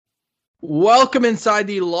Welcome inside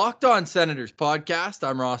the Locked On Senators podcast.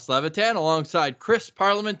 I'm Ross Levitan alongside Chris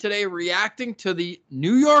Parliament today, reacting to the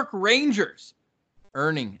New York Rangers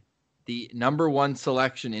earning the number one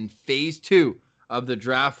selection in phase 2 of the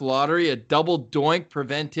draft lottery. A double doink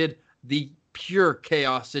prevented the pure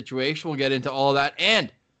chaos situation. We'll get into all that,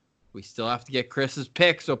 and we still have to get Chris's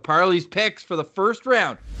picks. So Parley's picks for the first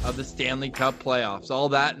round of the Stanley Cup playoffs. All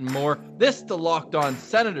that and more. This is the Locked On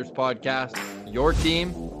Senators podcast. Your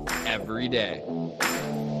team every day.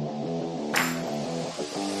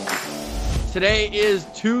 Today is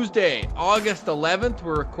Tuesday, August 11th.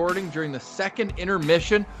 We're recording during the second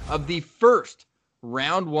intermission of the first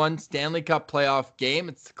round one Stanley Cup playoff game.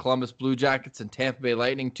 It's the Columbus Blue Jackets and Tampa Bay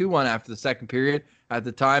Lightning 2-1 after the second period at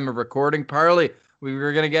the time of recording. Parley, we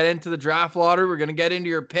were going to get into the draft lottery. We're going to get into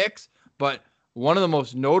your picks, but one of the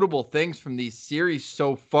most notable things from these series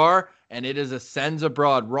so far, and it is a sends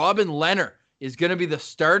abroad. Robin Lehner is going to be the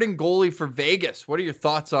starting goalie for Vegas. What are your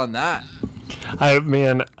thoughts on that?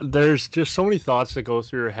 Man, there's just so many thoughts that go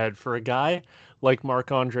through your head for a guy like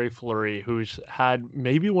Marc-Andre Fleury, who's had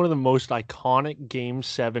maybe one of the most iconic Game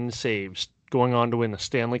 7 saves going on to win the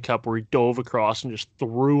Stanley Cup, where he dove across and just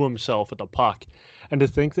threw himself at the puck. And to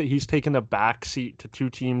think that he's taken the back seat to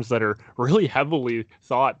two teams that are really heavily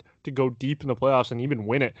thought to go deep in the playoffs and even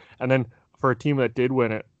win it. And then for a team that did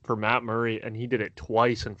win it, for Matt Murray, and he did it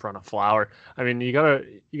twice in front of Flower. I mean, you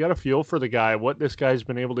gotta feel for the guy, what this guy's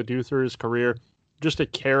been able to do through his career. Just a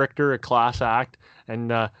character, a class act.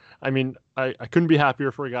 And I couldn't be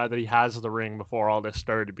happier for a guy that he has the ring before all this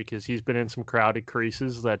started, because he's been in some crowded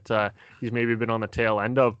creases that he's maybe been on the tail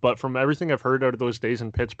end of. But from everything I've heard out of those days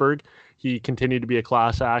in Pittsburgh, he continued to be a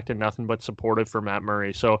class act and nothing but supportive for Matt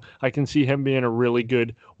Murray. So I can see him being a really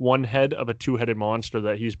good one head of a two-headed monster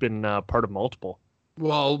that he's been part of multiple.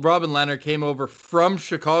 Well, Robin Lehner came over from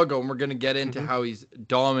Chicago, and we're going to get into how he's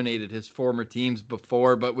dominated his former teams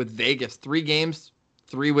before. But with Vegas, 3 games,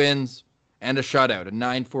 3 wins, and a shutout, a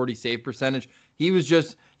 .940 save percentage.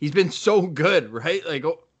 He's been so good, right? Like,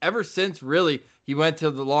 ever since, really, he went to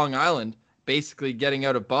the Long Island, basically getting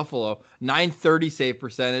out of Buffalo, .930 save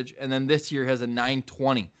percentage, and then this year has a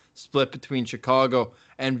 .920 split between Chicago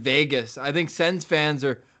and Vegas. I think Sens fans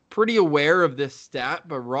are pretty aware of this stat,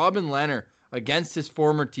 but Robin Lehner, against his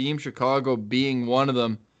former team, Chicago being one of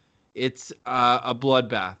them, it's a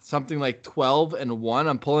bloodbath. Something like 12-1.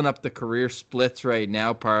 I'm pulling up the career splits right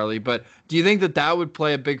now, Parley. But do you think that would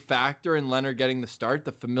play a big factor in Lehner getting the start,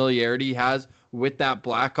 the familiarity he has with that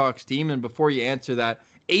Blackhawks team? And before you answer that,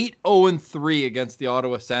 8-0-3 against the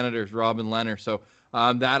Ottawa Senators, Robin Lehner. So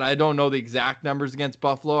that I don't know the exact numbers against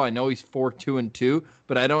Buffalo. I know he's 4-2-2,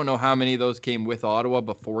 but I don't know how many of those came with Ottawa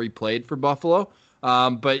before he played for Buffalo.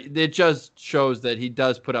 But it just shows that he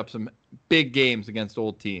does put up some big games against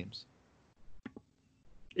old teams.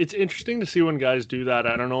 It's interesting to see when guys do that.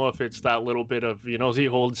 I don't know if it's that little bit of, the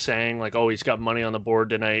old saying, like, oh, he's got money on the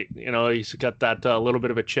board tonight. He's got that little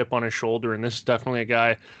bit of a chip on his shoulder. And this is definitely a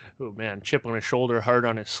guy, oh, man, chip on his shoulder, hard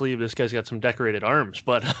on his sleeve. This guy's got some decorated arms.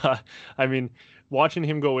 But, watching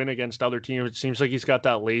him go in against other teams, it seems like he's got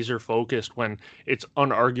that laser focused, when it's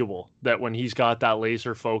unarguable that when he's got that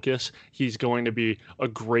laser focus, he's going to be a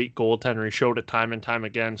great goaltender. He showed it time and time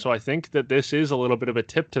again. So I think that this is a little bit of a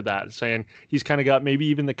tip to that, saying he's kind of got maybe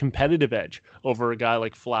even the competitive edge over a guy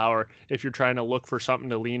like Flower, if you're trying to look for something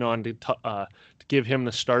to lean on to give him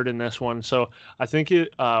the start in this one. So I think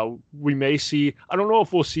we may see, I don't know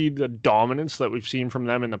if we'll see the dominance that we've seen from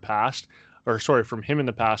them in the past, from him in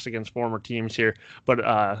the past against former teams here. But,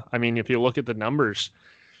 if you look at the numbers,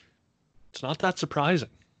 it's not that surprising.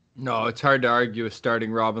 No, it's hard to argue with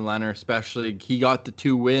starting Robin Lehner, especially he got the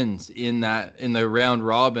 2 wins in the round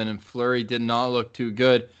robin, and Fleury did not look too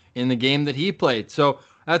good in the game that he played. So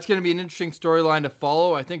that's going to be an interesting storyline to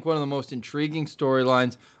follow. I think one of the most intriguing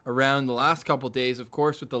storylines around the last couple of days, of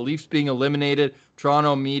course, with the Leafs being eliminated,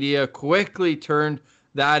 Toronto media quickly turned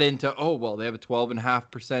that into, they have a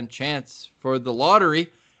 12.5% chance for the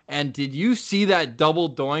lottery. And did you see that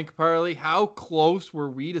double doink, Parley? How close were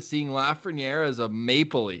we to seeing Lafreniere as a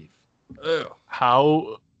Maple Leaf? Ugh.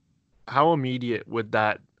 How immediate would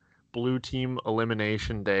that Blue Team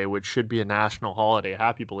Elimination Day, which should be a national holiday,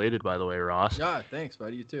 happy belated, by the way, Ross. Yeah, thanks,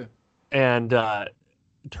 buddy. You too. And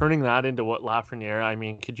turning that into what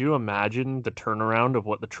Lafreniere, could you imagine the turnaround of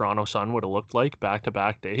what the Toronto Sun would have looked like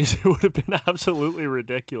back-to-back days? It would have been absolutely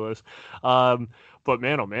ridiculous. But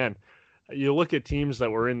man, oh man, you look at teams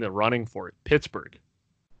that were in the running for it: Pittsburgh,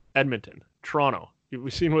 Edmonton, Toronto.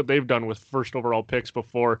 We've seen what they've done with first overall picks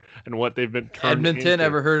before and what they've been turned Edmonton, into.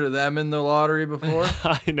 ever heard of them in the lottery before?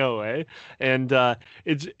 I know, eh? And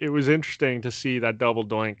it was interesting to see that double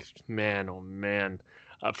doink. Man, oh man.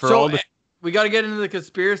 We got to get into the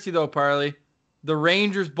conspiracy though, Parley. The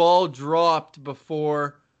Rangers ball dropped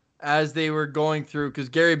before as they were going through because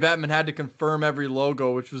Gary Bettman had to confirm every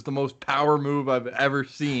logo, which was the most power move I've ever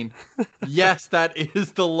seen. Yes, that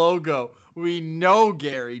is the logo. We know,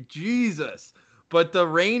 Gary. Jesus. But the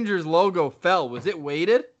Rangers logo fell. Was it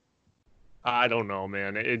weighted? I don't know,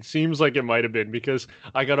 man. It seems like it might have been because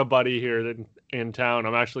I got a buddy here that in town.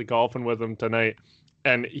 I'm actually golfing with him tonight,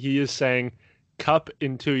 and he is saying Cup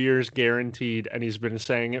in 2 years guaranteed, and he's been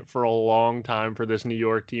saying it for a long time for this New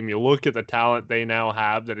York team. You look at the talent they now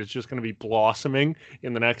have that is just going to be blossoming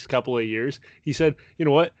in the next couple of years. He said, you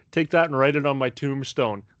know what? Take that and write it on my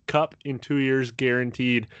tombstone. Cup in 2 years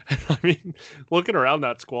guaranteed. I mean, looking around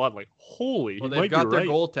that squad, like, holy, well, they've got their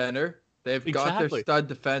goaltender. They've got their stud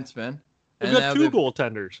defenseman. They've got two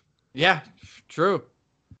goaltenders. Yeah, true.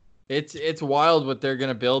 It's wild what they're going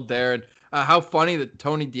to build there. And how funny that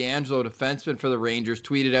Tony DeAngelo, defenseman for the Rangers,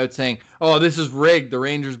 tweeted out saying, oh, this is rigged. The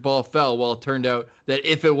Rangers ball fell. Well, it turned out that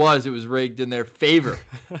if it was rigged in their favor.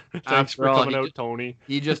 Thanks for coming out, Tony.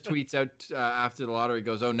 He just tweets out after the lottery,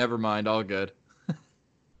 goes, oh, never mind. All good.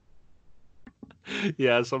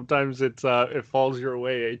 Yeah, sometimes it falls your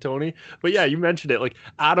way, Tony? But yeah, you mentioned it. Like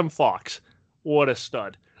Adam Fox, what a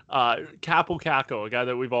stud. Capo Caco, a guy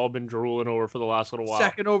that we've all been drooling over for the last little while.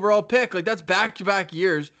 Second overall pick. Like that's back-to-back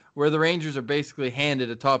years where the Rangers are basically handed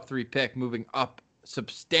a top 3 pick, moving up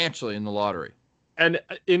substantially in the lottery. And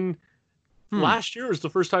in last year is the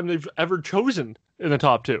first time they've ever chosen in the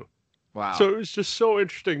top 2. Wow. So it was just so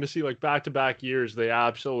interesting to see like back-to-back years, they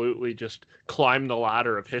absolutely just climbed the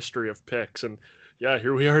ladder of history of picks. And yeah,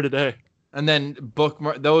 here we are today. And then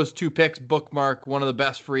bookmark those 2 picks, bookmark one of the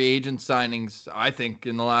best free agent signings, I think,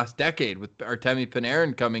 in the last decade with Artemi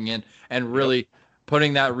Panarin coming in and really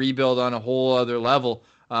putting that rebuild on a whole other level.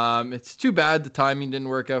 It's too bad the timing didn't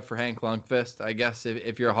work out for Hank Lundqvist. I guess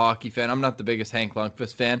if you're a hockey fan, I'm not the biggest Hank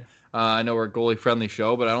Lundqvist fan. I know we're a goalie-friendly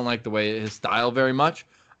show, but I don't like the way his style very much.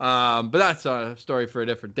 But that's a story for a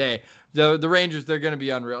different day. The Rangers, they're going to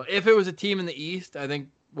be unreal. If it was a team in the East, I think,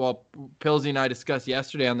 well, Pilsy and I discussed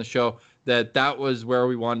yesterday on the show that was where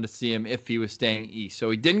we wanted to see him if he was staying East. So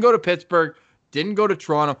he didn't go to Pittsburgh, didn't go to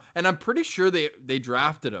Toronto, and I'm pretty sure they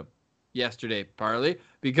drafted him yesterday, Parley,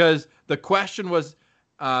 because the question was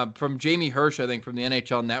from Jamie Hirsch, I think, from the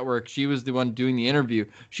NHL Network. She was the one doing the interview.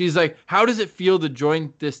 She's like, how does it feel to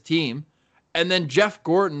join this team? And then Jeff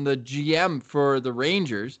Gorton, the GM for the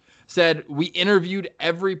Rangers, said, we interviewed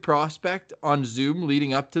every prospect on Zoom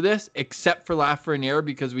leading up to this, except for Lafreniere,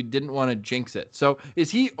 because we didn't want to jinx it. So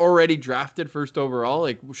is he already drafted first overall?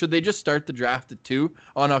 Like, should they just start the draft at 2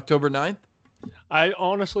 on October 9th? I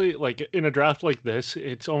honestly, like, in a draft like this,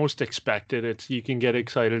 it's almost expected. You can get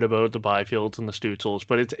excited about the Byfields and the Stutzels,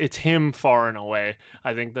 but it's him far and away.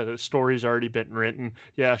 I think that the story's already been written.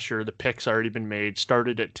 Yeah, sure, the pick's already been made,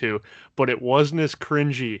 started at 2, but it wasn't as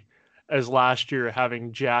cringy as last year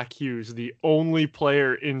having Jack Hughes, the only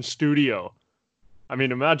player in studio. I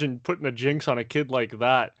mean, imagine putting a jinx on a kid like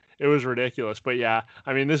that. It was ridiculous. But yeah,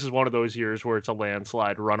 I mean, this is one of those years where it's a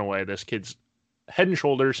landslide runaway. This kid's head and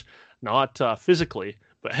shoulders, not physically,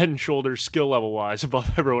 but head and shoulders skill level wise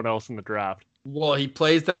above everyone else in the draft. Well, he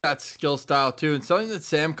plays that skill style too. And something that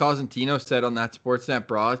Sam Cosentino said on that Sportsnet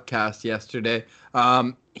broadcast yesterday,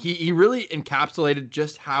 he really encapsulated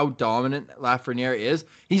just how dominant Lafreniere is.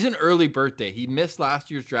 He's an early birthday. He missed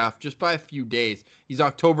last year's draft just by a few days. He's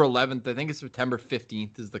October 11th. I think it's September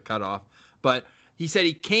 15th is the cutoff. But he said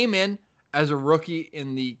he came in as a rookie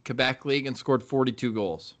in the Quebec League and scored 42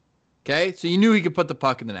 goals. Okay, so you knew he could put the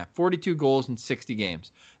puck in the net. 42 goals in 60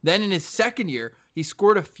 games. Then in his second year, he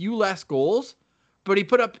scored a few less goals, but he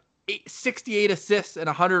put up 68 assists and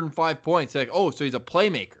 105 points. Like, oh, so he's a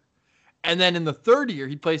playmaker. And then in the third year,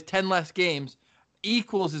 he plays 10 less games,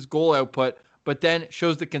 equals his goal output, but then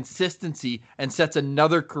shows the consistency and sets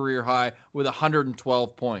another career high with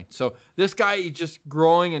 112 points. So this guy is just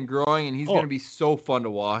growing and growing, and he's going to be so fun to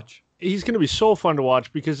watch. He's going to be so fun to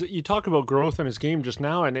watch because you talk about growth in his game just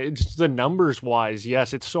now, and it's the numbers wise.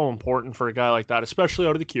 Yes, it's so important for a guy like that, especially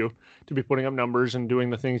out of the queue, to be putting up numbers and doing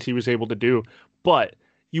the things he was able to do. But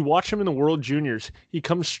you watch him in the World Juniors, he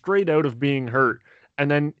comes straight out of being hurt, and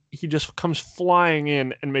then he just comes flying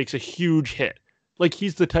in and makes a huge hit. Like,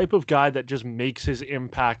 he's the type of guy that just makes his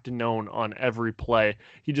impact known on every play.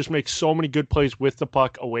 He just makes so many good plays with the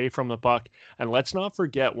puck, away from the puck. And let's not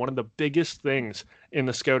forget, one of the biggest things in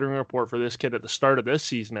the scouting report for this kid at the start of this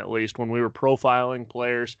season, at least, when we were profiling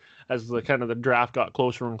players as the draft got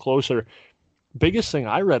closer and closer, biggest thing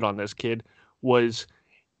I read on this kid was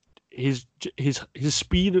his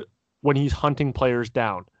speed when he's hunting players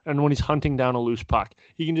down. and when he's hunting down a loose puck.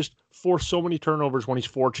 He can just force so many turnovers when he's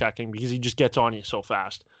forechecking because he just gets on you so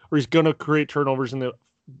fast. Or he's going to create turnovers in the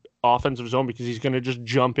offensive zone because he's going to just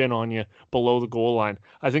jump in on you below the goal line.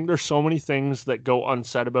 I think there's so many things that go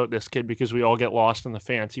unsaid about this kid because we all get lost in the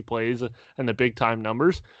fancy plays and the big time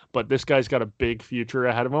numbers, but this guy's got a big future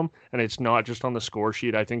ahead of him, and it's not just on the score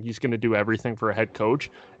sheet. I think he's going to do everything for a head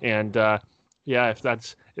coach, and yeah, if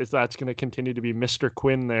that's going to continue to be Mr.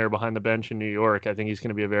 Quinn there behind the bench in New York, I think he's going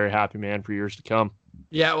to be a very happy man for years to come.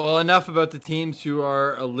 Yeah, well, enough about the teams who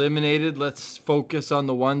are eliminated. Let's focus on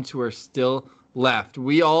the ones who are still left.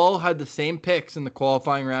 We all had the same picks in the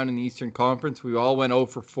qualifying round in the Eastern Conference. We all went 0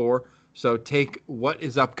 for 4. So take what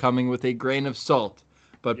is upcoming with a grain of salt.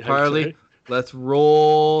 But Parley, let's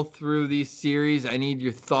roll through these series. I need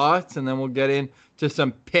your thoughts, and then we'll get into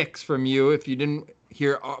some picks from you. If you didn't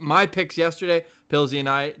hear my picks yesterday, Pilsy and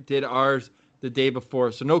I did ours the day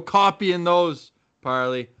before. So no copying those,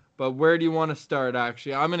 Parley. But where do you want to start,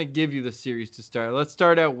 actually? I'm going to give you the series to start. Let's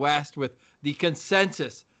start out west with the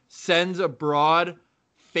consensus sends abroad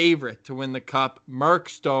favorite to win the Cup, Mark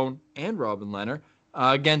Stone and Robin Lehner,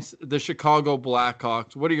 against the Chicago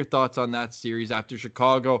Blackhawks. What are your thoughts on that series after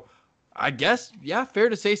Chicago, I guess, yeah, fair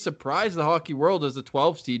to say, surprised the hockey world as a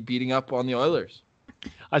 12 seed beating up on the Oilers?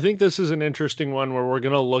 I think this is an interesting one where we're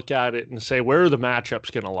going to look at it and say, where are the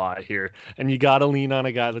matchups going to lie here? And you got to lean on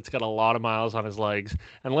a guy that's got a lot of miles on his legs.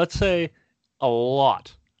 And let's say a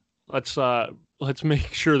lot. Let's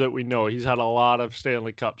make sure that we know he's had a lot of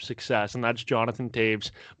Stanley Cup success, and that's Jonathan Toews.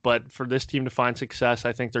 But for this team to find success,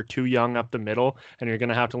 I think they're too young up the middle, and you're going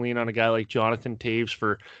to have to lean on a guy like Jonathan Toews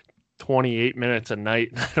for 28 minutes a night.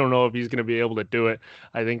 I don't know if he's going to be able to do it.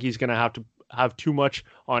 I think he's going to have too much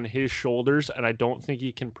on his shoulders, and I don't think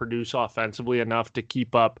he can produce offensively enough to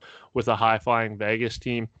keep up with a high-flying Vegas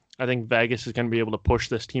team. I think Vegas is going to be able to push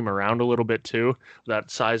this team around a little bit too.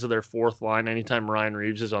 That size of their fourth line, anytime Ryan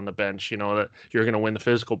Reeves is on the bench, you know that you're going to win the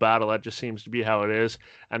physical battle. That just seems to be how it is.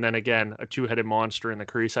 And then again, a two-headed monster in the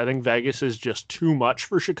crease. I think Vegas is just too much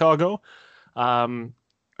for Chicago.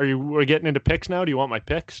 We're getting into picks now? Do you want my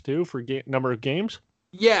picks too for number of games?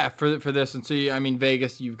 Yeah, for this one. So I mean,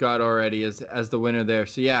 Vegas, you've got already as the winner there.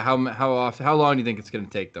 So yeah, how long do you think it's going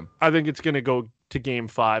to take them? I think it's going to go to Game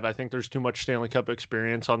 5. I think there's too much Stanley Cup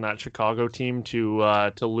experience on that Chicago team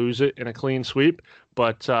to lose it in a clean sweep.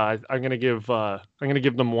 But I'm going to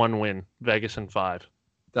give them one win, Vegas in 5.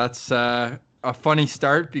 That's a funny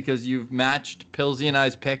start because you've matched Pilsy and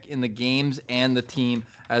I's pick in the games and the team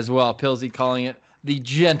as well. Pilsy calling it the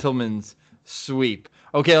gentleman's sweep.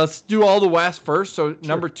 Okay, let's do all the West first. So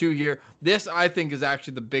number 2 here. This, I think, is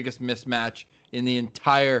actually the biggest mismatch in the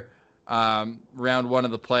entire round 1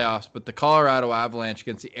 of the playoffs. But the Colorado Avalanche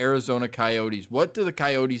against the Arizona Coyotes. What do the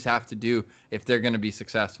Coyotes have to do if they're going to be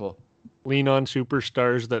successful? Lean on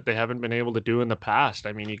superstars that they haven't been able to do in the past.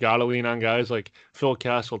 I mean, you got to lean on guys like Phil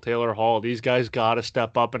Kessel, Taylor Hall. These guys got to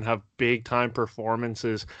step up and have big-time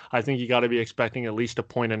performances. I think you got to be expecting at least a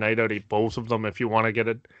point a night out of both of them if you want to get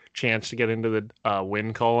a chance to get into the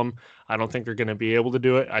win column. I don't think they're going to be able to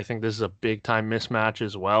do it. I think this is a big-time mismatch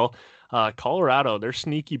as well. Colorado, they're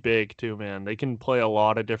sneaky big too, man. They can play a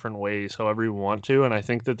lot of different ways, however you want to, and I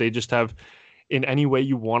think that they just have, in any way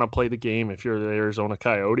you want to play the game, if you're the Arizona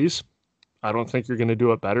Coyotes, I don't think you're going to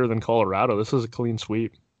do it better than Colorado. This is a clean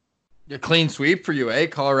sweep. A clean sweep for you, eh?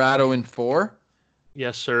 Colorado in 4?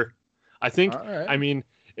 Yes, sir. I think, right. I mean,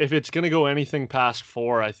 if it's going to go anything past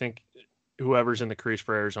 4, I think whoever's in the crease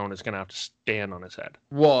for Arizona is going to have to stand on his head.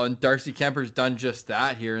 Well, and Darcy Kemper's done just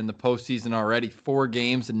that here in the postseason already. 4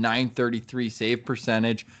 games, a .933 save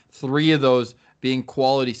percentage. 3 of those being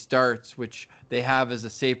quality starts, which they have as a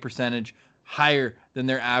save percentage higher than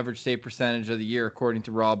their average save percentage of the year, according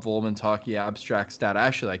to Rob Volman's Hockey Abstract stat. I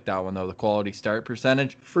actually like that one, though, the quality start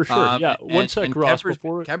percentage. For sure, yeah. One sec, Ross.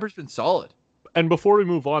 Kemper's been solid. And before we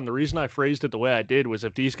move on, the reason I phrased it the way I did was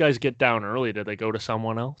if these guys get down early, do they go to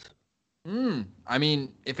someone else? I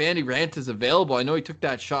mean, if Andy Rant is available, I know he took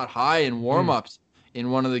that shot high in warm-ups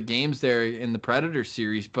in one of the games there in the Predator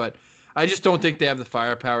series, but I just don't think they have the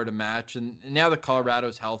firepower to match. And now that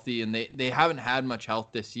Colorado's healthy, and they haven't had much health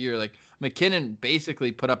this year. Like, McKinnon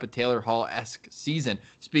basically put up a Taylor Hall-esque season,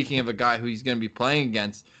 speaking of a guy who he's going to be playing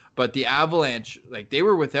against. But the Avalanche, like, they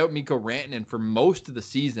were without Mikko Rantanen for most of the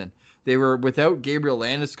season. They were without Gabriel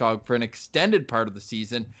Landeskog for an extended part of the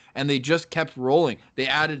season, and they just kept rolling. They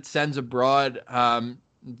added sends abroad Vlad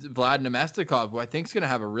Namestnikov, who I think is going to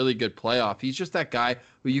have a really good playoff. He's just that guy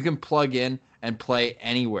who you can plug in and play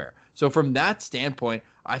anywhere. So from that standpoint,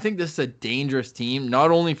 I think this is a dangerous team, not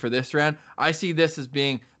only for this round. I see this as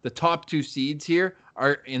being the top 2 seeds here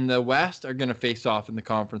are in the West are going to face off in the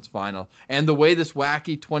conference final. And the way this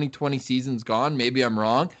wacky 2020 season's gone, maybe I'm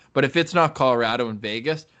wrong, but if it's not Colorado and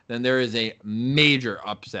Vegas, then there is a major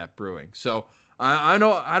upset brewing. So I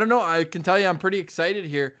don't know. I can tell you I'm pretty excited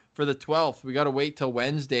here for the 12th. We got to wait till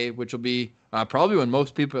Wednesday, which will be probably when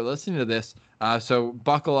most people are listening to this. So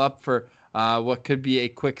buckle up for what could be a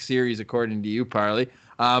quick series, according to you, Parley.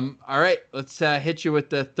 All right, let's hit you with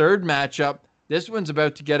the third matchup. This one's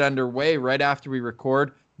about to get underway right after we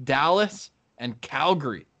record. Dallas and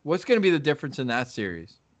Calgary. What's going to be the difference in that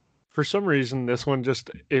series? For some reason, this one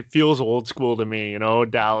it feels old school to me,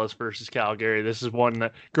 Dallas versus Calgary. This is one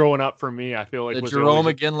that, growing up for me, I feel like the was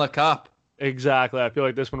Jarome Iginla Cup. Exactly. I feel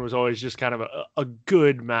like this one was always just kind of a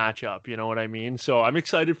good matchup, you know what I mean? So I'm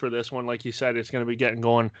excited for this one. Like you said, it's going to be getting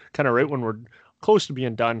going kind of right when we're close to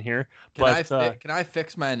being done here. Can I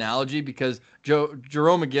fix my analogy? Because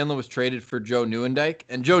Jarome Iginla was traded for Joe Nieuwendyk,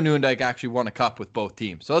 and Joe Nieuwendyk actually won a cup with both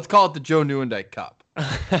teams. So let's call it the Joe Nieuwendyk Cup.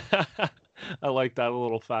 I like that, a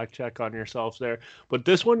little fact check on yourself there. But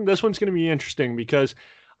this one's going to be interesting because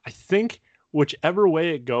I think whichever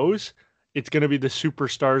way it goes, it's going to be the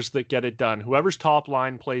superstars that get it done. Whoever's top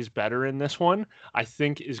line plays better in this one, I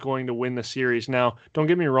think, is going to win the series. Now, don't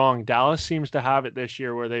get me wrong, Dallas seems to have it this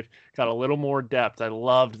year where they've got a little more depth. I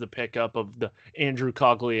loved the pickup of the Andrew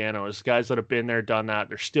Coglianos, guys that have been there, done that.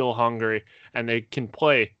 They're still hungry, and they can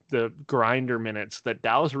play the grinder minutes that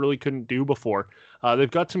Dallas really couldn't do before. They've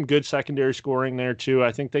got some good secondary scoring there, too.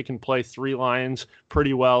 I think they can play three lines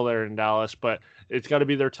pretty well there in Dallas, but it's got to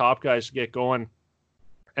be their top guys to get going.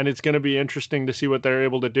 And it's going to be interesting to see what they're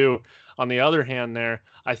able to do. On the other hand there,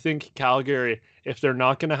 I think Calgary, if they're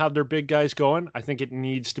not going to have their big guys going, I think it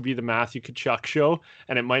needs to be the Matthew Tkachuk show,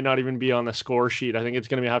 and it might not even be on the score sheet. I think it's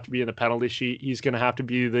going to have to be in the penalty sheet. He's going to have to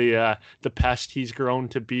be the pest he's grown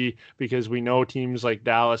to be, because we know teams like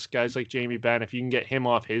Dallas, guys like Jamie Benn, if you can get him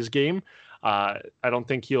off his game, I don't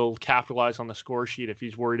think he'll capitalize on the score sheet if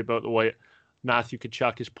he's worried about the way Matthew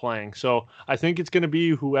Tkachuk is playing. So I think it's going to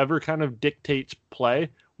be whoever kind of dictates play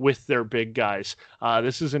with their big guys.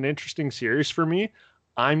 This is an interesting series for me.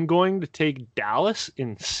 I'm going to take Dallas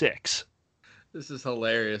in 6. This is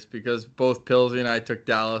hilarious because both Pilsy and I took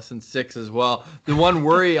Dallas in 6 as well. The one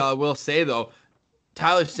worry I will say, though,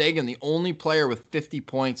 Tyler Seguin, the only player with 50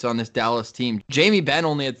 points on this Dallas team. Jamie Benn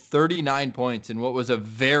only had 39 points in what was a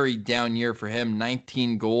very down year for him,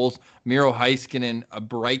 19 goals. Miro Heiskanen, a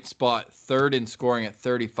bright spot, third in scoring at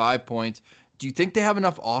 35 points. Do you think they have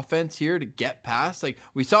enough offense here to get past? Like,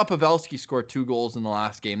 we saw Pavelski score 2 goals in the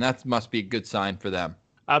last game. That must be a good sign for them.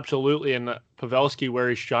 Absolutely, and Pavelski, where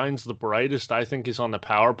he shines the brightest, I think, is on the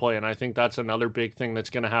power play, and I think that's another big thing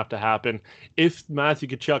that's going to have to happen. If Matthew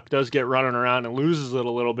Tkachuk does get running around and loses it a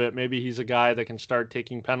little bit, maybe he's a guy that can start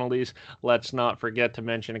taking penalties. Let's not forget to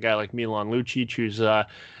mention a guy like Milan Lucic, who's,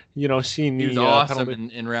 seen the... He was awesome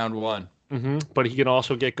in round 1. Mm-hmm. But he can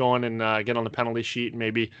also get going and get on the penalty sheet and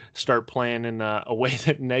maybe start playing in a way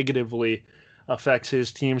that negatively affects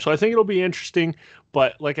his team. So I think it'll be interesting.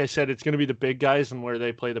 But like I said, it's going to be the big guys, and where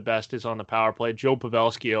they play the best is on the power play. Joe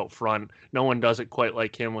Pavelski out front. No one does it quite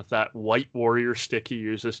like him with that white warrior stick he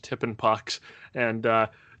uses, tipping pucks. And the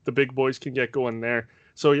big boys can get going there.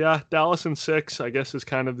 So yeah, Dallas in 6, I guess, is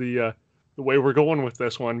kind of the way we're going with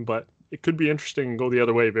this one. But it could be interesting and go the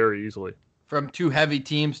other way very easily. From 2 heavy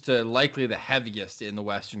teams to likely the heaviest in the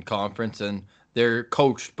Western Conference, and they're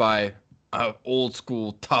coached by an old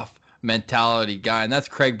school, tough mentality guy, and that's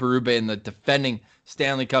Craig Berube and the defending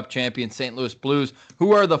Stanley Cup champion St. Louis Blues,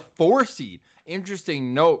 who are the 4 seed.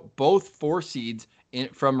 Interesting note, both 4 seeds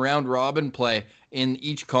from round robin play in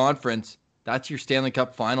each conference. That's your Stanley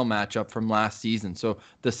Cup final matchup from last season. So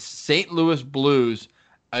the St. Louis Blues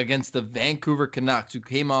against the Vancouver Canucks, who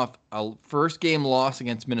came off a first game loss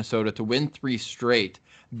against Minnesota to win 3 straight.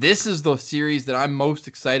 This is the series that I'm most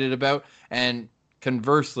excited about, and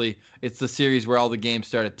conversely, it's the series where all the games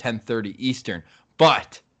start at 10:30 Eastern.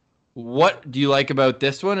 But what do you like about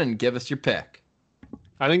this one, and give us your pick?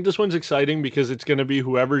 I think this one's exciting because it's going to be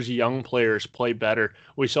whoever's young players play better.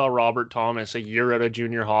 We saw Robert Thomas, a year out of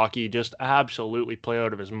junior hockey, just absolutely play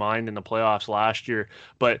out of his mind in the playoffs last year.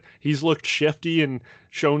 But he's looked shifty and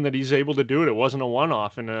shown that he's able to do it. It wasn't a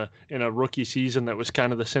one-off in a rookie season that was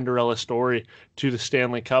kind of the Cinderella story to the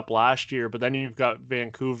Stanley Cup last year. But then you've got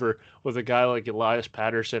Vancouver with a guy like Elias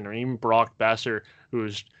Pettersson or even Brock Besser,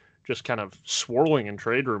 who's just kind of swirling in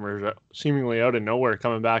trade rumors, seemingly out of nowhere,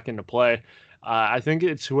 coming back into play. I think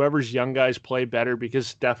it's whoever's young guys play better,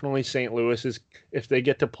 because definitely St. Louis is, if they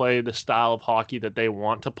get to play the style of hockey that they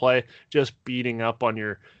want to play, just beating up on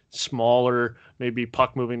your smaller, maybe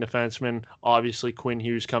puck-moving defenseman. Obviously, Quinn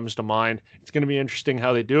Hughes comes to mind. It's going to be interesting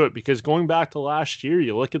how they do it because going back to last year,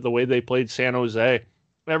 you look at the way they played San Jose.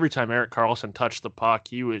 Every time Erik Karlsson touched the puck,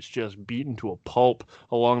 he was just beaten to a pulp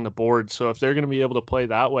along the board. So if they're going to be able to play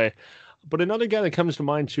that way. But another guy that comes to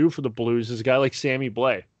mind, too, for the Blues is a guy like Sammy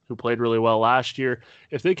Blais, who played really well last year.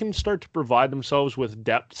 If they can start to provide themselves with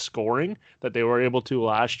depth scoring that they were able to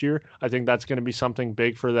last year, I think that's going to be something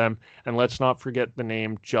big for them. And let's not forget the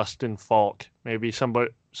name Justin Falk. Maybe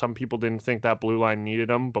some people didn't think that blue line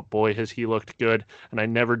needed him, but boy, has he looked good. And I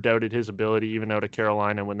never doubted his ability, even out of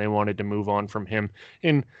Carolina, when they wanted to move on from him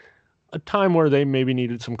in a time where they maybe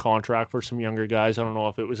needed some contract for some younger guys. I don't know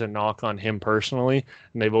if it was a knock on him personally,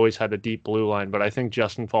 and they've always had a deep blue line, but I think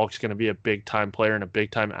Justin Falk's going to be a big-time player and a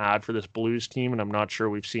big-time ad for this Blues team, and I'm not sure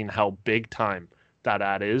we've seen how big-time that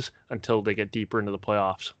ad is until they get deeper into the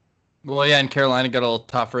playoffs. Well, yeah, and Carolina got a little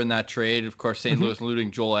tougher in that trade. Of course, St. Louis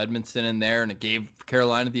losing Joel Edmondson in there, and it gave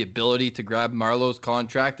Carolina the ability to grab Marlowe's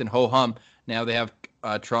contract, and ho-hum, now they have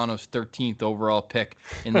Toronto's 13th overall pick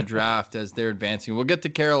in the draft as they're advancing. We'll get to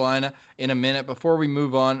Carolina in a minute. Before we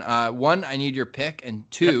move on, one, I need your pick, and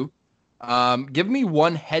two, give me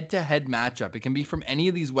one head-to-head matchup. It can be from any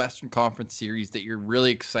of these Western Conference series that you're really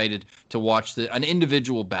excited to watch an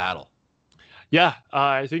individual battle. Yeah,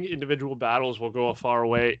 I think individual battles will go a far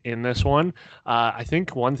way in this one. I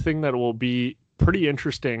think one thing that will be pretty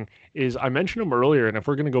interesting is I mentioned him earlier, and if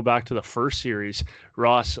we're going to go back to the first series,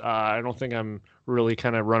 Ross, I don't think I'm really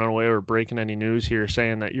kind of running away or breaking any news here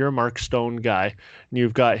saying that you're a Mark Stone guy, and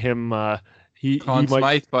you've got him. Conn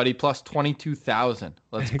Smythe, buddy, plus 22,000.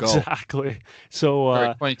 Let's go. Exactly.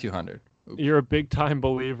 So 2,200. You're a big time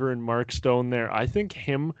believer in Mark Stone there. I think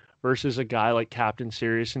him versus a guy like Captain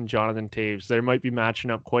Serious and Jonathan Toews, they might be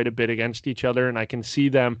matching up quite a bit against each other, and I can see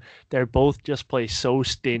them. They're both just play so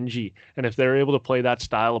stingy, and if they're able to play that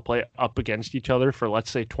style of play up against each other for,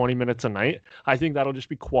 let's say, 20 minutes a night, I think that'll just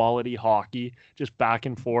be quality hockey, just back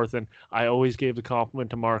and forth. And I always gave the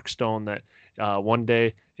compliment to Mark Stone that one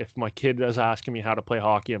day, if my kid is asking me how to play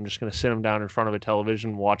hockey, I'm just going to sit him down in front of a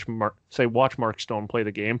television, watch Mark Stone play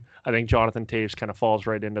the game. I think Jonathan Toews kind of falls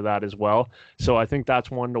right into that as well. So I think that's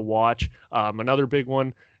one to watch. Another big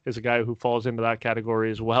one is a guy who falls into that category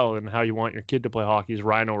as well, and how you want your kid to play hockey is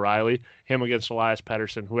Ryan O'Reilly. Him against Elias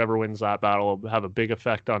Pettersson. Whoever wins that battle will have a big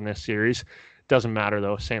effect on this series. Doesn't matter,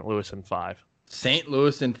 though. St. Louis in 5. St.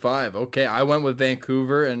 Louis in 5. Okay, I went with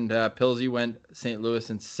Vancouver, and Pilsy went St. Louis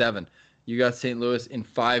in 7. You got St. Louis in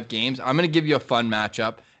 5 games. I'm going to give you a fun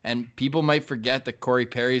matchup, and people might forget that Corey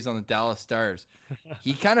Perry's on the Dallas Stars.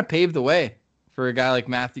 He kind of paved the way for a guy like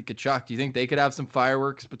Matthew Tkachuk. Do you think they could have some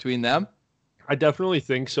fireworks between them? I definitely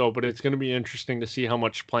think so, but it's going to be interesting to see how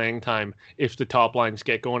much playing time, if the top lines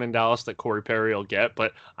get going in Dallas, that Corey Perry will get,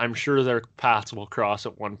 but I'm sure their paths will cross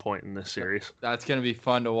at one point in this series. That's going to be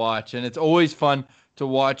fun to watch, and it's always fun to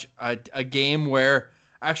watch a game where...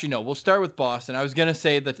 Actually, no, we'll start with Boston. I was going to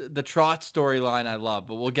say that the Trotz storyline I love,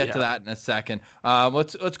 but we'll get to that in a second.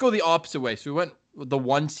 Let's go the opposite way. So we went with the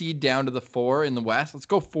 1 seed down to the 4 in the West. Let's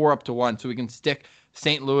go 4 up to 1 so we can stick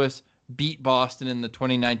St. Louis, beat Boston in the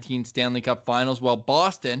 2019 Stanley Cup Finals, while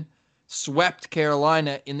Boston swept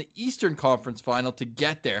Carolina in the Eastern Conference Final to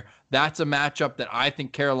get there. That's a matchup that I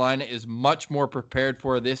think Carolina is much more prepared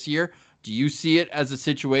for this year. Do you see it as a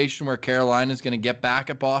situation where Carolina is going to get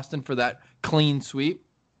back at Boston for that clean sweep?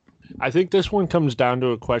 I think this one comes down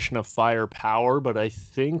to a question of firepower, but I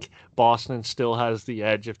think Boston still has the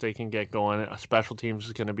edge if they can get going. Special teams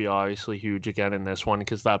is going to be obviously huge again in this one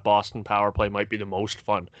because that Boston power play might be the most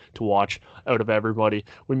fun to watch out of everybody.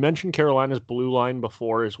 We mentioned Carolina's blue line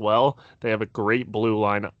before as well. They have a great blue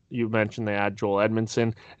line. You mentioned they had Joel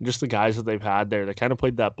Edmondson and just the guys that they've had there. They kind of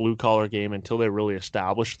played that blue collar game until they really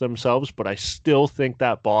established themselves, but I still think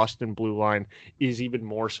that Boston blue line is even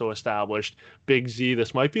more so established. Big Z,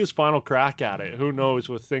 this might be his final crack at it. Who knows,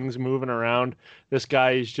 with things moving around. This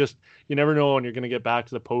guy is just, you never know when you're going to get back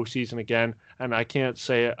to the postseason again. And I can't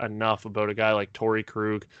say it enough about a guy like Torrey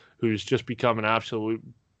Krug, who's just become an absolute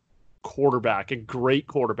quarterback, a great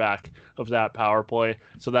quarterback of that power play.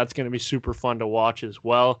 So that's going to be super fun to watch as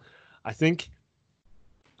well. I think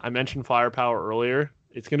I mentioned firepower earlier.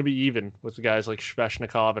 It's going to be even with the guys like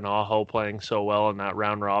Svechnikov and Aho playing so well in that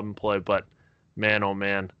round robin play. But man, oh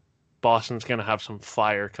man, Boston's going to have some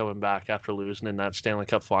fire coming back after losing in that Stanley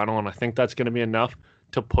Cup final. And I think that's going to be enough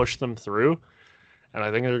to push them through. And I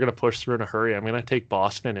think they're going to push through in a hurry. I'm going to take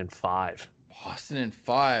Boston in 5. Boston in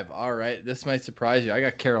 5. All right, this might surprise you. I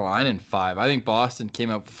got Carolina in 5. I think Boston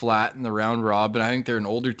came out flat in the round robin. I think they're an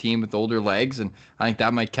older team with older legs, and I think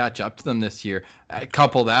that might catch up to them this year.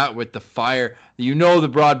 Couple that with the fire. You know the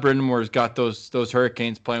Broad Brind'Amour's got those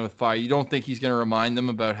Hurricanes playing with fire. You don't think he's going to remind them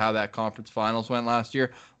about how that conference finals went last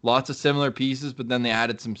year? Lots of similar pieces, but then they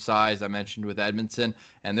added some size. I mentioned with Edmondson,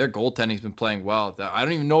 and their goaltending's been playing well. I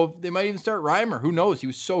don't even know if they might even start Reimer. Who knows? He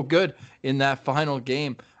was so good in that final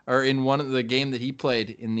game, or in one of the game that he played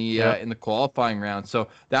in the qualifying round. So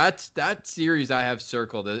that series I have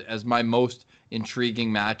circled as my most intriguing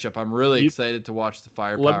matchup. I'm really excited to watch the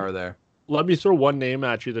firepower there. Let me throw one name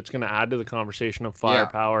at you that's going to add to the conversation of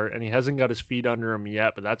firepower, and he hasn't got his feet under him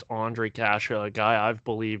yet, but that's Andre Kasha, a guy I've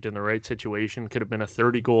believed in the right situation could have been a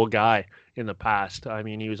 30-goal guy in the past. I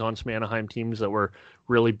mean, he was on some Anaheim teams that were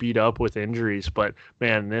really beat up with injuries, but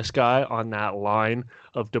man, this guy on that line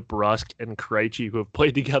of DeBrusk and Krejci, who have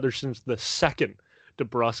played together since the second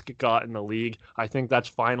DeBrusk got in the league, I think that's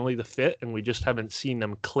finally the fit, and we just haven't seen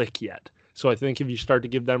them click yet. So I think if you start to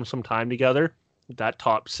give them some time together, that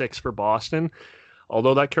top 6 for Boston,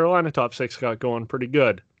 although that Carolina top 6 got going pretty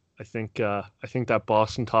good, I think that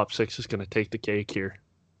Boston top 6 is going to take the cake here.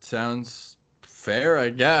 Sounds fair, I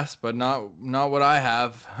guess, but not what I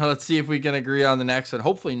have. Let's see if we can agree on the next one.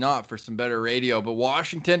 Hopefully not, for some better radio. But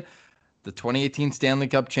Washington, the 2018 Stanley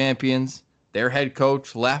Cup champions, their head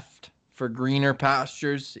coach left for greener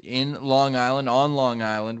pastures on Long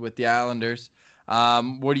Island with the Islanders.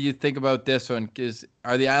 What do you think about this one?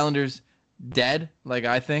 Are the Islanders dead, like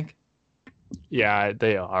I think? Yeah,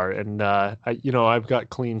 they are. And, I've got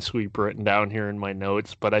clean sweep written down here in my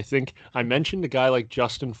notes, but I think I mentioned a guy like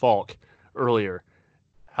Justin Falk earlier,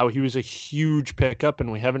 how he was a huge pickup,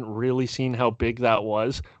 and we haven't really seen how big that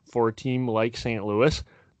was for a team like St. Louis.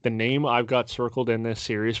 The name I've got circled in this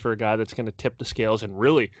series for a guy that's going to tip the scales and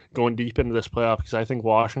really going deep into this playoff, because I think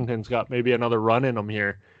Washington's got maybe another run in them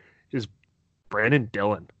here, is Brandon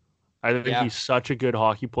Dillon. I think he's such a good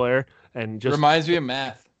hockey player, and just reminds me of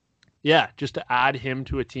Math. Yeah, just to add him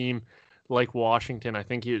to a team like Washington, I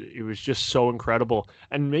think it was just so incredible.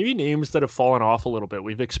 And maybe names that have fallen off a little bit.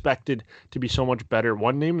 We've expected to be so much better.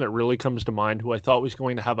 One name that really comes to mind, who I thought was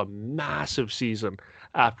going to have a massive season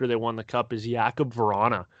after they won the Cup, is Jakub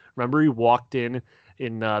Vrana. Remember, he walked in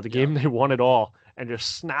the game they won it all and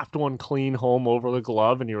just snapped one clean home over the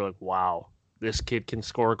glove, and you're like, wow, this kid can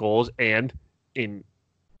score goals. And in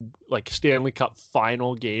like Stanley Cup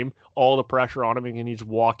final game, all the pressure on him, and he's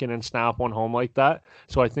walk in and snap one home like that.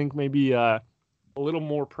 So I think maybe a little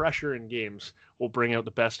more pressure in games will bring out the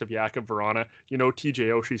best of Jakub Vrana. TJ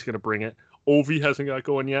Oshie's going to bring it. Ovi hasn't got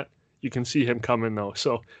going yet. You can see him coming though.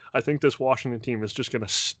 So I think this Washington team is just going to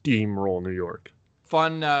steamroll New York.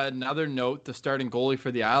 Fun, another note, the starting goalie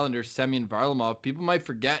for the Islanders, Semyon Varlamov. People might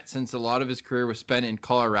forget, since a lot of his career was spent in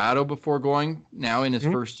Colorado before going now in his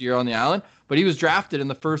first year on the island, but he was drafted in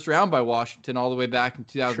the first round by Washington all the way back in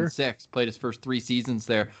 2006. Sure. Played his first 3 seasons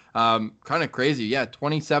there. Kind of crazy. Yeah,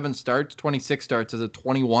 26 starts as a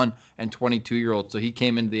 21 and 22-year-old. So he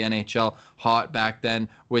came into the NHL hot back then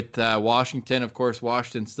with Washington. Of course,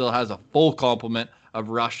 Washington still has a full complement of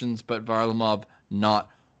Russians, but Varlamov not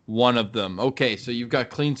one of them. Okay, so you've got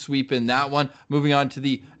clean sweep in that one. Moving on to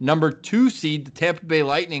the number 2 seed, the Tampa Bay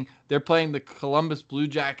Lightning. They're playing the Columbus Blue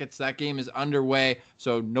Jackets. That game is underway,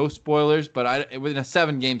 so no spoilers. But within a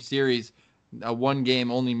 7-game series, one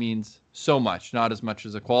game only means so much, not as much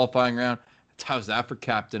as a qualifying round. How's that for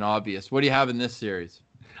Captain Obvious? What do you have in this series?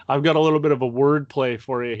 I've got a little bit of a word play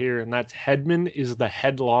for you here, and that's Hedman is the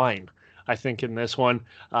headline. I think in this one,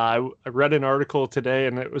 I read an article today,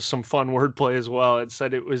 and it was some fun wordplay as well. It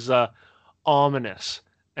said it was ominous,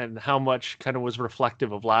 and how much kind of was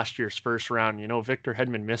reflective of last year's first round. Victor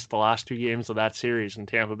Hedman missed the last 2 games of that series, and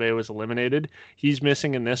Tampa Bay was eliminated. He's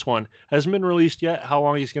missing in this one. Hasn't been released yet how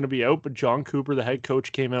long he's going to be out, but John Cooper, the head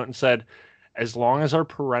coach, came out and said, as long as our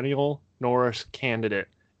perennial Norris candidate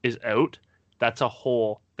is out, that's a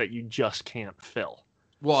hole that you just can't fill.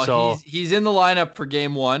 Well, so, he's in the lineup for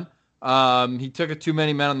game 1. He took a too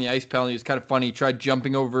many men on the ice penalty. It was kind of funny. He tried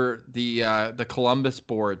jumping over the Columbus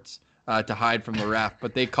boards to hide from the ref,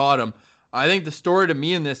 but they caught him. I think the story to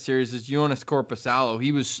me in this series is Joonas Korpisalo.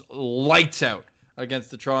 He was lights out against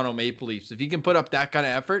the Toronto Maple Leafs. If he can put up that kind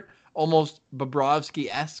of effort, almost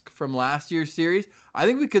Bobrovsky-esque from last year's series, I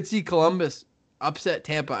think we could see Columbus upset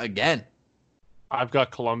Tampa again. I've got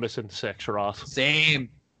Columbus in 6, Ross. Same.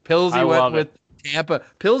 Pillsy went with Tampa.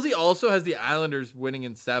 Pillsy also has the Islanders winning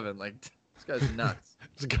in 7. Like, this guy's nuts.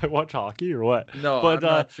 Does the guy watch hockey or what? No, but, I'm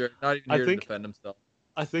not sure. Not even here to defend himself.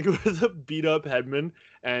 I think it was a beat-up Hedman,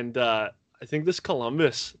 and I think this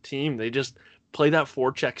Columbus team, they just play that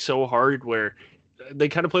forecheck so hard where they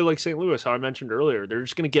kind of play like St. Louis, how I mentioned earlier. They're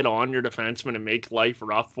just going to get on your defenseman and make life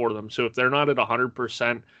rough for them. So if they're not at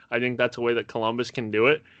 100%, I think that's a way that Columbus can do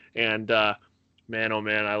it. And man, oh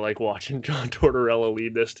man, I like watching John Tortorella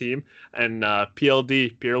lead this team. And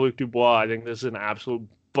PLD, Pierre-Luc Dubois, I think this is an absolute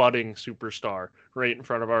budding superstar right in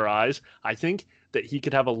front of our eyes. I think that he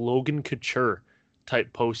could have a Logan Couture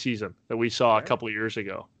type postseason that we saw a couple of years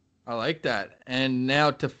ago. I like that. And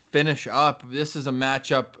now to finish up, this is a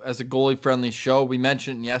matchup as a goalie-friendly show. We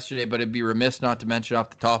mentioned it yesterday, but it'd be remiss not to mention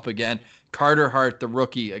off the top again. Carter Hart, the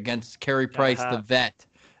rookie, against Carey Price, the vet.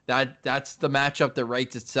 That's the matchup that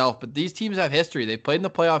writes itself. But these teams have history. They've played in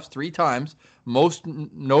the playoffs 3 times, most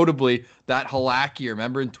notably that Halak year.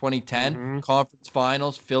 Remember in 2010, conference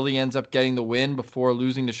finals, Philly ends up getting the win before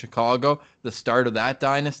losing to Chicago, the start of that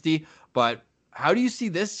dynasty. But how do you see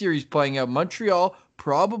this series playing out? Montreal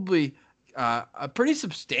probably a pretty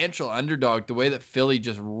substantial underdog the way that Philly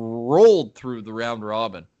just rolled through the round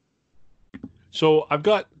robin. So I've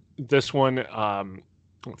got this one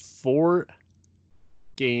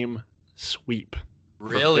 4-game sweep for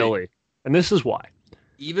Philly. And this is why.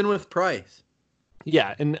 Even with Price.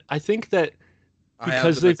 Yeah, and I think that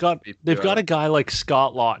because they've got a guy like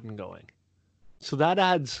Scott Laughton going. So that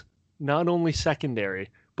adds not only secondary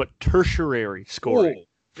but tertiary scoring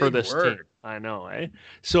for this team. I know, eh?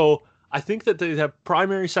 So I think that they have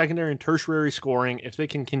primary, secondary, and tertiary scoring. If they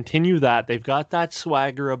can continue that, they've got that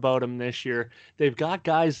swagger about them this year. They've got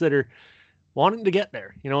guys that are wanting to get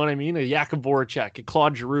there. You know what I mean? A Jakub Voracek, a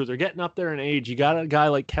Claude Giroux. They're getting up there in age. You got a guy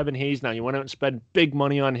like Kevin Hayes now. You went out and spent big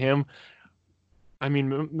money on him. I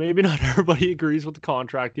mean, maybe not everybody agrees with the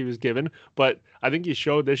contract he was given, but I think he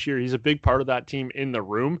showed this year he's a big part of that team in the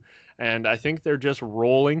room, and I think they're just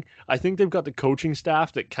rolling. I think they've got the coaching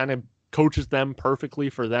staff that kind of coaches them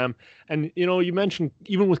perfectly for them. And, you know, you mentioned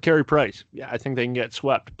even with Carey Price, yeah, I think they can get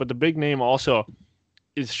swept. But the big name also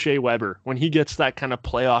is Shea Weber. When he gets that kind of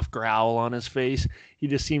playoff growl on his face, he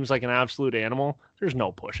just seems like an absolute animal. There's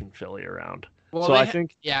no pushing Philly around. Well, so I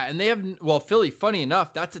think... Yeah, and they have... Well, Philly, funny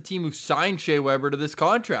enough, that's a team who signed Shea Weber to this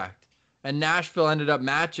contract. And Nashville ended up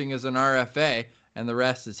matching as an RFA, and the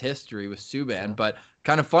rest is history with Subban. Yeah. But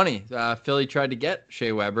kind of funny, Philly tried to get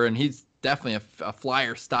Shea Weber, and he's definitely a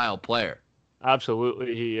flyer-style player.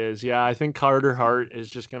 Absolutely, he is. Yeah, I think Carter Hart is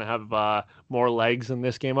just going to have more legs in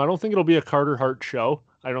this game. I don't think it'll be a Carter Hart show.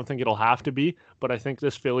 I don't think it'll have to be, but I think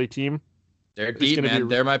this Philly team... They're deep, man.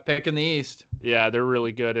 They're my pick in the East. Yeah, they're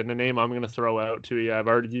really good. And the name I'm going to throw out to you, I've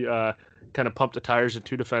already kind of pumped the tires of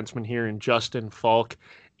 2 defensemen here in Justin Falk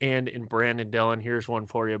and in Brandon Dillon. Here's one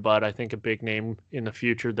for you, bud. I think a big name in the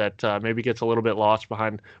future that maybe gets a little bit lost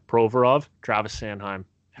behind Provorov, Travis Sanheim.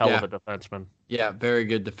 Hell of a defenseman. Yeah, very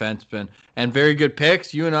good defenseman. And very good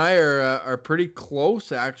picks. You and I are pretty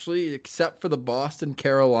close, actually, except for the Boston,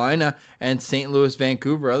 Carolina, and St. Louis,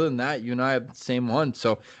 Vancouver. Other than that, you and I have the same one.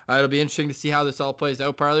 So it'll be interesting to see how this all plays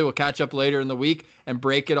out, Parley. We'll catch up later in the week and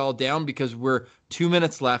break it all down because we're 2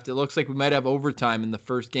 minutes left. It looks like we might have overtime in the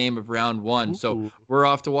first game of round 1. Ooh. So we're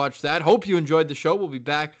off to watch that. Hope you enjoyed the show. We'll be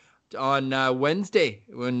back on Wednesday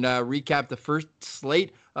when recap the first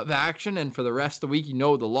slate of action, and for the rest of the week, you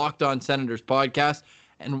know, the Locked On Senators podcast.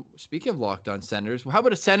 And speaking of Locked On Senators, how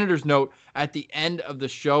about a Senators note at the end of the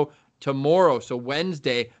show tomorrow? So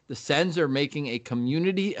Wednesday, the Sens are making a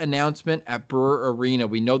community announcement at Brewer Arena.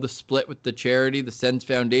 We know the split with the charity, the Sens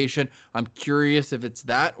Foundation. I'm curious if it's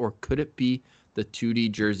that or could it be the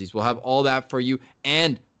 2D jerseys? We'll have all that for you.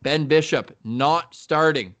 And Ben Bishop not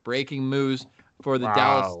starting, breaking news for the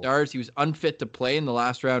Dallas Stars. He was unfit to play in the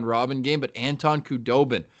last round robin game, but Anton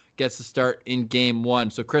Khudobin gets the start in game 1.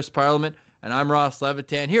 So Chris Parliament and I'm Ross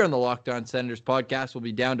Levitan here on the Locked On Senators podcast. We'll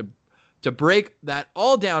be down to break that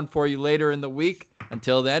all down for you later in the week.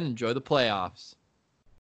 Until then, enjoy the playoffs.